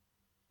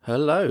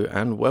Hello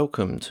and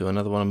welcome to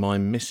another one of my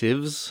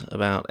missives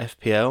about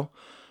FPL.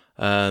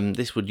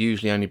 This would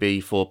usually only be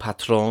for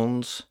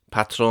patrons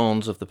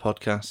of the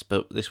podcast,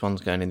 but this one's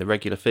going in the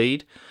regular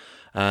feed.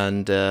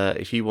 And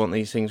if you want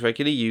these things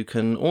regularly, you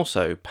can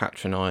also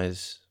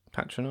patronise the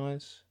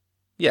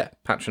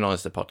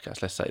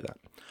podcast, let's say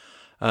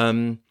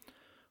that.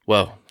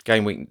 Well,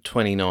 game week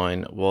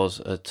 29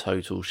 was a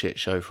total shit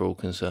show for all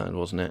concerned,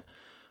 wasn't it?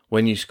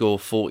 When you score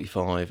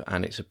 45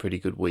 and it's a pretty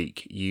good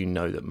week, you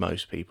know that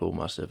most people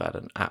must have had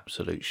an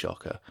absolute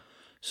shocker.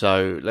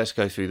 So let's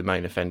go through the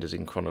main offenders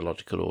in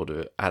chronological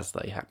order as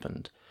they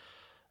happened.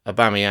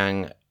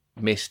 Aubameyang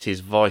missed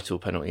his vital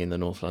penalty in the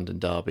North London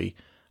derby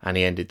and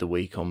he ended the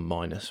week on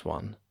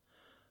 -1.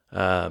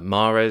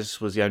 Mahrez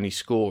was the only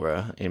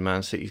scorer in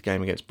Man City's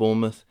game against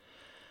Bournemouth,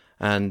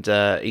 and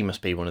he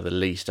must be one of the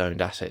least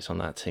owned assets on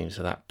that team,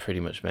 so that pretty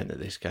much meant that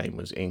this game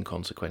was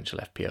inconsequential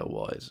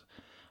FPL-wise.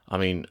 I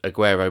mean,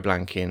 Aguero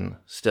blanking,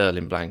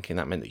 Sterling blanking,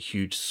 that meant that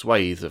huge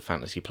swathes of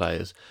fantasy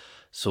players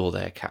saw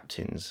their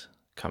captains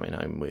coming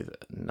home with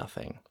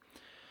nothing.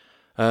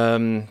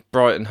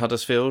 Brighton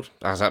Huddersfield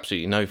has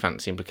absolutely no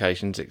fantasy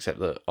implications, except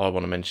that I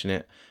want to mention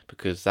it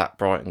because that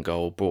Brighton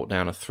goal brought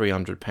down a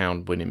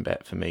 £300 winning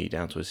bet for me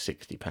down to a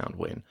 £60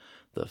 win.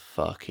 The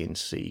fucking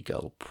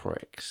seagull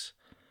pricks.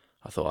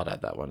 I thought I'd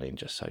add that one in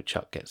just so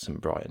Chuck gets some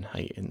Brighton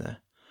hate in there.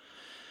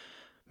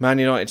 Man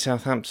United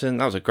Southampton,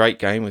 that was a great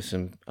game with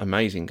some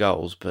amazing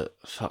goals, but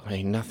fuck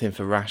me, nothing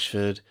for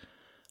Rashford,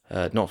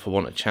 not for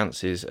want of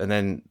chances, and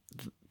then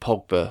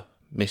Pogba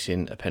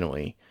missing a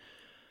penalty.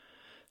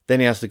 Then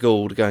he has the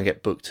gall to go and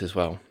get booked as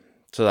well.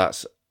 So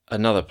that's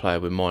another player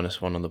with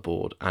 -1 on the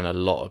board, and a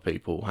lot of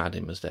people had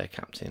him as their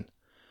captain.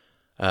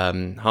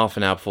 Half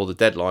an hour before the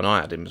deadline,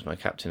 I had him as my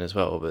captain as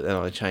well, but then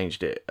I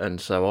changed it, and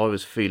so I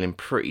was feeling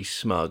pretty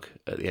smug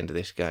at the end of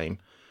this game,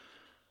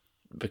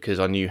 because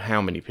I knew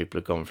how many people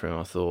had gone for him.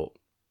 I thought,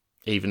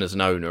 even as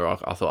an owner, I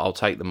thought I'll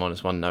take the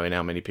 -1 knowing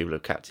how many people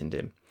have captained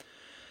him.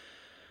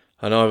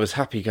 And I was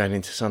happy going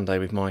into Sunday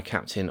with my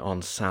captain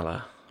on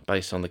Salah,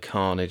 based on the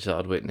carnage that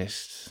I'd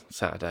witnessed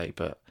Saturday,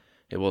 but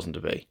it wasn't to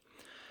be.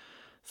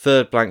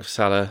 Third blank for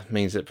Salah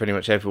means that pretty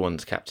much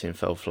everyone's captain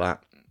fell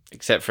flat,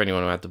 except for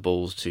anyone who had the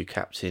balls to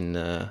captain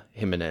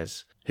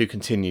Jimenez, who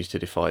continues to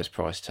defy his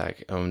price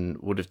tag and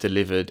would have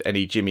delivered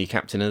any Jimmy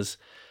captainers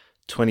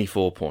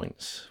 24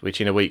 points,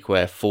 which in a week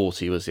where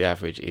 40 was the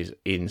average is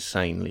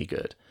insanely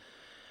good.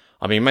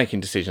 I mean,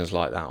 making decisions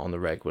like that on the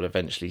reg will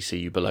eventually see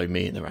you below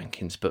me in the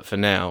rankings, but for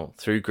now,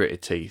 through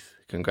gritted teeth,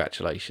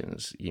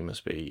 congratulations, you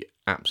must be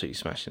absolutely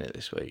smashing it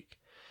this week.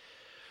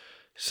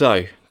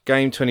 So,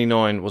 game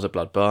 29 was a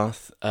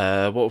bloodbath.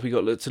 What have we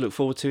got to look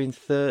forward to in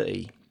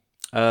 30?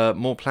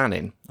 More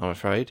planning, I'm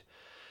afraid.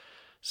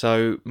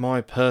 So,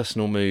 my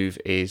personal move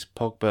is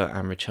Pogba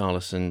and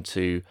Richarlison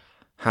to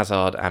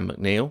Hazard and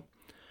McNeil.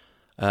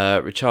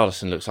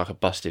 Richarlison looks like a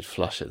busted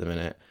flush at the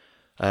minute.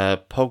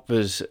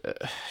 Pogba's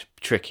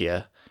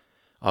trickier.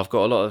 I've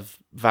got a lot of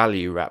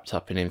value wrapped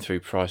up in him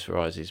through price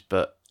rises,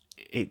 but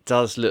it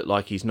does look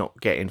like he's not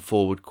getting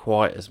forward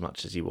quite as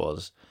much as he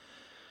was.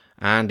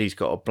 And he's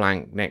got a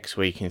blank next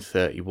week in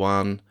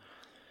 31.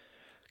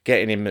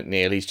 Getting in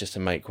McNeil, he's just to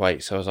make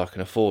weight, so as I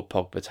can afford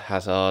Pogba to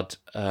Hazard,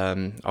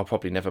 I'll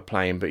probably never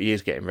play him, but he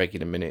is getting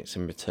regular minutes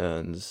and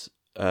returns.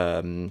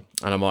 And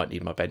I might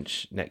need my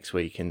bench next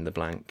week in the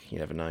blank, you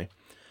never know.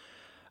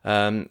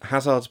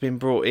 Hazard's been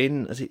brought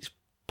in as it's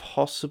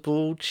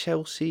possible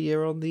Chelsea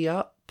are on the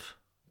up.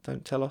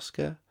 Don't tell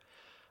Oscar.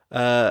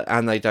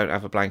 And they don't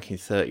have a blank in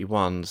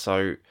 31.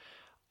 So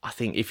I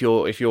think if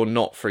you're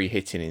not free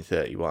hitting in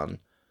 31,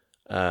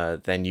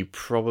 then you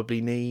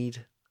probably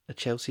need a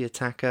Chelsea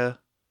attacker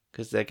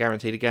because they're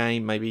guaranteed a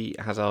game. Maybe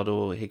Hazard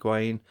or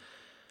Higuain.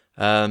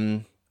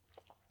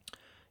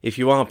 If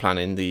you are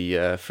planning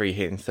the free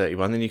hit in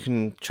 31, then you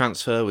can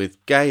transfer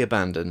with gay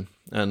abandon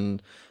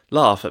and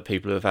laugh at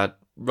people who have had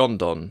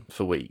Rondon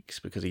for weeks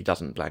because he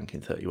doesn't blank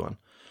in 31.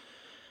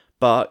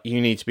 But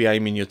you need to be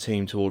aiming your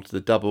team towards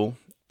the double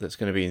that's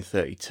going to be in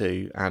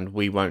 32, and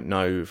we won't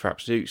know for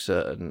absolute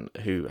certain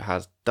who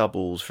has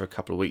doubles for a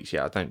couple of weeks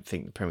yet. I don't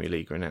think the Premier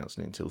League are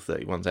announcing it until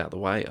 31's out of the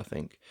way, I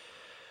think.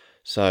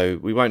 So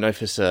we won't know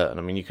for certain.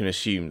 I mean, you can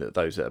assume that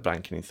those that are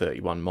blanking in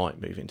 31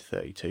 might move into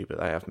 32, but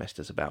they have messed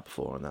us about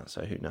before on that,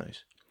 so who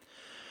knows.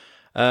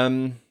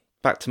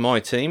 Back to my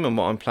team and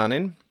what I'm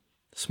planning.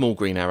 Small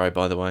green arrow,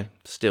 by the way.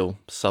 Still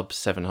sub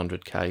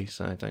 700k,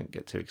 so don't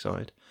get too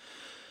excited.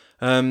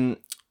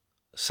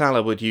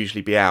 Salah would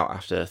usually be out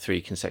after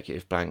 3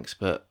 consecutive blanks,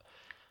 but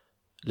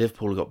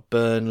Liverpool got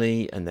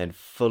Burnley and then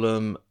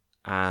Fulham,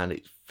 and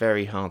it's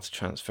very hard to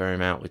transfer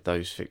him out with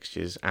those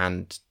fixtures,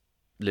 and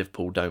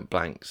Liverpool don't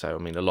blank, so I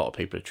mean a lot of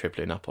people are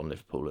tripling up on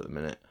Liverpool at the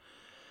minute.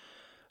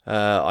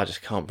 I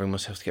just can't bring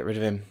myself to get rid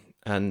of him,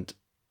 and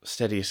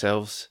steady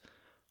yourselves,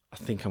 I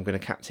think I'm going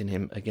to captain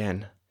him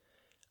again.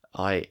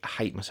 I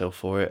hate myself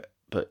for it,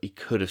 but he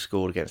could have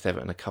scored against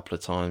Everton a couple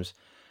of times.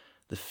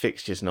 The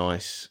fixture's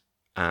nice,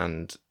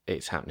 and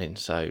it's happening,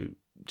 so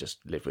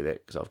just live with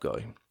it, because I've got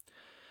him.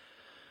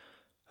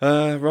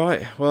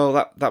 Right,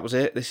 well, that was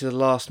it. This is the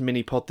last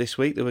mini pod this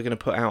week that we're going to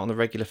put out on the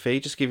regular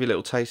feed. Just give you a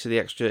little taste of the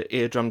extra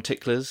eardrum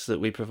ticklers that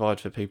we provide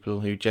for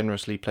people who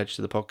generously pledge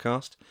to the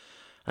podcast.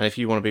 And if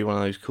you want to be one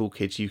of those cool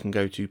kids, you can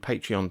go to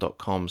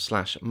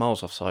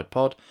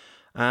patreon.com/milesoffsidepod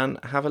and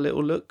have a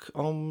little look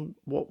on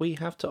what we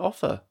have to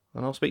offer.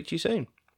 And I'll speak to you soon.